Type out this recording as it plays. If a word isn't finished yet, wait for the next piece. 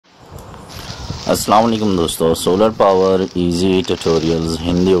अस्सलाम वालेकुम दोस्तों, solar power easy tutorials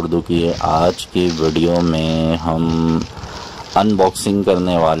Hindi Urdu की आज की वीडियो में हम अनबॉक्सिंग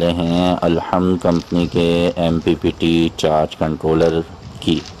करने वाले हैं अलहम्द कंपनी के MPPT चार्ज कंट्रोलर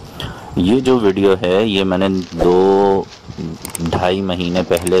की। ये जो वीडियो है ये मैंने 2-2.5 महीने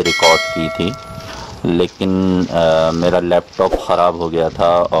पहले रिकॉर्ड की थी, लेकिन मेरा लैपटॉप ख़राब हो गया था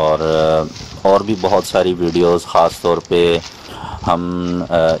और भी बहुत सारी वीडियोस, ख़ास तौर पे हम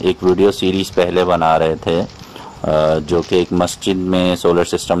एक वीडियो सीरीज़ पहले बना रहे थे जो कि एक मस्जिद में सोलर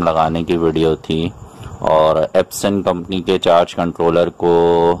सिस्टम लगाने की वीडियो थी, और एप्सन कंपनी के चार्ज कंट्रोलर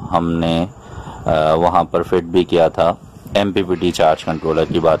को हमने वहाँ पर फिट भी किया था। MPPT चार्ज कंट्रोलर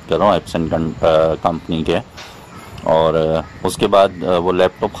की बात कर रहा हूँ, एप्सन कंपनी के। और उसके बाद वो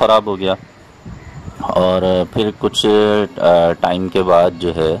लैपटॉप ख़राब हो गया, और फिर कुछ टाइम के बाद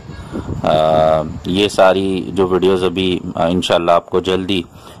जो है ये सारी जो वीडियोस अभी इंशाल्लाह आपको जल्दी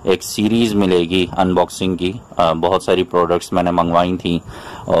एक सीरीज़ मिलेगी अनबॉक्सिंग की। बहुत सारी प्रोडक्ट्स मैंने मंगवाई थी,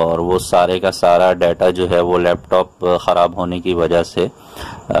 और वो सारे का सारा डाटा जो है वो लैपटॉप ख़राब होने की वजह से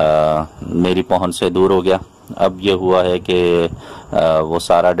मेरी पहुंच से दूर हो गया। अब ये हुआ है कि वो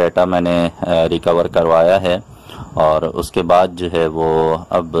सारा डाटा मैंने रिकवर करवाया है, और उसके बाद जो है वो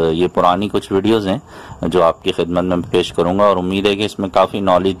अब ये पुरानी कुछ वीडियोस हैं जो आपकी खिदमत में पेश करूंगा, और उम्मीद है कि इसमें काफ़ी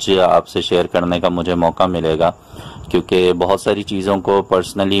नॉलेज आपसे शेयर करने का मुझे मौका मिलेगा, क्योंकि बहुत सारी चीज़ों को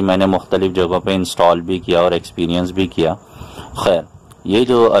पर्सनली मैंने मुख्तलिफ जगहों पे इंस्टॉल भी किया और एक्सपीरियंस भी किया। खैर, ये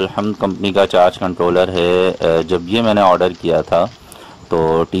जो अलहम्द कंपनी का चार्ज कंट्रोलर है, जब ये मैंने ऑर्डर किया था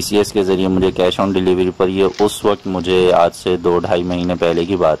तो TCS के ज़रिए मुझे कैश ऑन डिलीवरी पर ये उस वक्त मुझे आज से 2-2.5 महीने पहले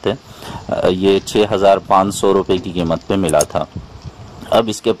की बात है, ये 6,500 रुपये की कीमत पे मिला था। अब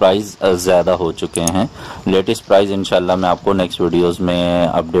इसके प्राइस ज़्यादा हो चुके हैं। लेटेस्ट प्राइस इंशाल्लाह मैं आपको नेक्स्ट वीडियोस में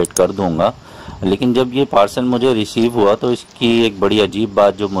अपडेट कर दूंगा। लेकिन जब ये पार्सल मुझे रिसीव हुआ तो इसकी एक बड़ी अजीब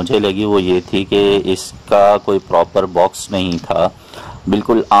बात जो मुझे लगी वो ये थी कि इसका कोई प्रॉपर बॉक्स नहीं था।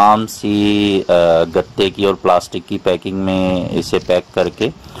 बिल्कुल आम सी गत्ते की और प्लास्टिक की पैकिंग में इसे पैक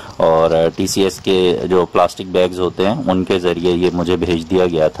करके, और TCS के जो प्लास्टिक बैग्स होते हैं उनके ज़रिए ये मुझे भेज दिया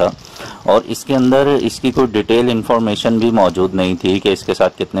गया था। और इसके अंदर इसकी कोई डिटेल इन्फॉर्मेशन भी मौजूद नहीं थी कि इसके साथ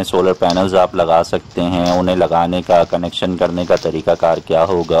कितने सोलर पैनल्स आप लगा सकते हैं, उन्हें लगाने का, कनेक्शन करने का तरीकाकार क्या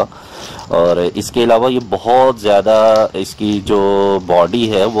होगा। और इसके अलावा ये बहुत ज़्यादा इसकी जो बॉडी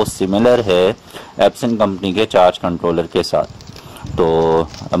है वो सिमिलर है एप्सन कंपनी के चार्ज कंट्रोलर के साथ। तो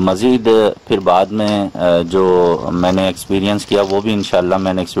मज़ीद फिर बाद में जो मैंने एक्सपीरियंस किया वो भी इंशाल्लाह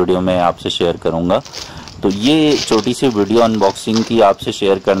मैं नेक्स्ट वीडियो में आपसे शेयर करूंगा। तो ये छोटी सी वीडियो अनबॉक्सिंग की आपसे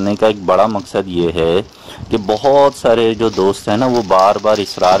शेयर करने का एक बड़ा मकसद ये है कि बहुत सारे जो दोस्त हैं ना वो बार बार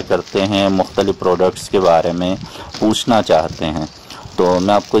इसरार करते हैं, मुख्तलिफ प्रोडक्ट्स के बारे में पूछना चाहते हैं। तो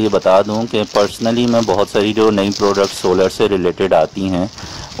मैं आपको ये बता दूं कि पर्सनली मैं बहुत सारी जो नई प्रोडक्ट सोलर से रिलेटेड आती हैं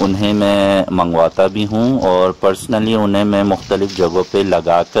उन्हें मैं मंगवाता भी हूं, और पर्सनली उन्हें मैं मुख्तलिफ जगहों पे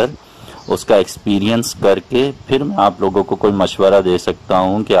लगाकर उसका एक्सपीरियंस करके फिर मैं आप लोगों को कोई मशवरा दे सकता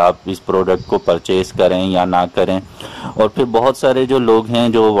हूं कि आप इस प्रोडक्ट को परचेज़ करें या ना करें। और फिर बहुत सारे जो लोग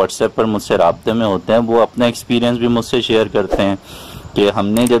हैं जो व्हाट्सएप पर मुझसे राब्ते में होते हैं वो अपना एक्सपीरियंस भी मुझसे शेयर करते हैं कि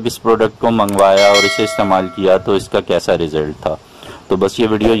हमने जब इस प्रोडक्ट को मंगवाया और इसे इस्तेमाल किया तो इसका कैसा रिज़ल्ट था। तो बस ये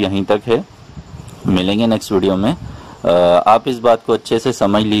वीडियो यहीं तक है, मिलेंगे नेक्स्ट वीडियो में। आप इस बात को अच्छे से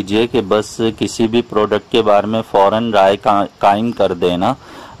समझ लीजिए कि बस किसी भी प्रोडक्ट के बारे में फ़ौरन राय कायम कर देना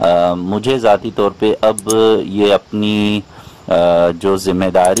मुझे ज़ाती तौर पे अब ये अपनी जो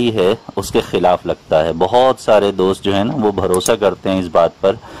ज़िम्मेदारी है उसके ख़िलाफ़ लगता है। बहुत सारे दोस्त जो हैं ना वो भरोसा करते हैं इस बात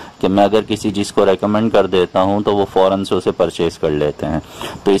पर कि मैं अगर किसी चीज़ को रेकमेंड कर देता हूं तो वो फ़ौरन से उसे परचेज़ कर लेते हैं।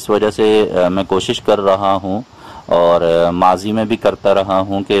 तो इस वजह से मैं कोशिश कर रहा हूं, और माजी में भी करता रहा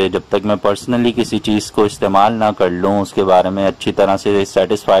हूं कि जब तक मैं पर्सनली किसी चीज़ को इस्तेमाल ना कर लूं, उसके बारे में अच्छी तरह से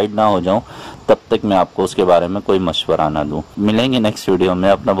सेटिस्फाइड ना हो जाऊं, तब तक मैं आपको उसके बारे में कोई मशवरा ना दूं। मिलेंगे नेक्स्ट वीडियो में।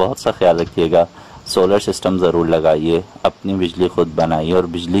 अपना बहुत सा ख्याल रखिएगा। सोलर सिस्टम ज़रूर लगाइए, अपनी बिजली खुद बनाइए और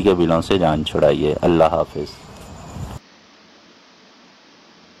बिजली के बिलों से जान छुड़ाइए। अल्लाह हाफिज़।